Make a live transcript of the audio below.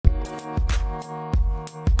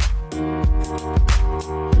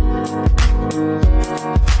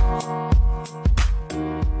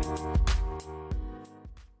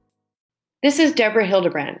This is Deborah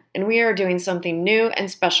Hildebrand, and we are doing something new and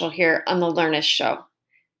special here on the Lurnist Show.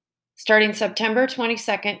 Starting September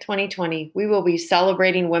 22nd, 2020, we will be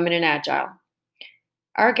celebrating Women in Agile.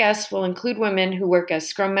 Our guests will include women who work as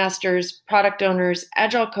Scrum Masters, product owners,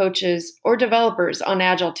 Agile coaches, or developers on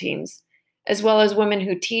Agile teams, as well as women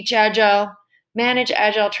who teach Agile, manage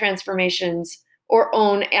Agile transformations, or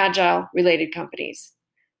own Agile-related companies.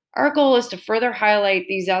 Our goal is to further highlight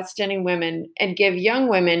these outstanding women and give young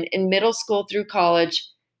women in middle school through college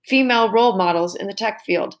female role models in the tech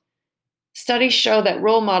field. Studies show that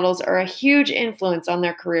role models are a huge influence on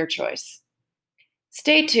their career choice.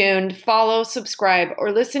 Stay tuned, follow, subscribe,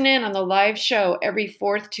 or listen in on the live show every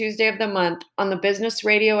fourth Tuesday of the month on the Business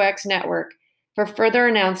Radio X network for further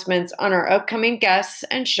announcements on our upcoming guests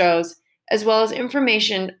and shows, as well as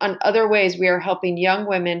information on other ways we are helping young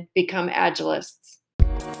women become Agilists.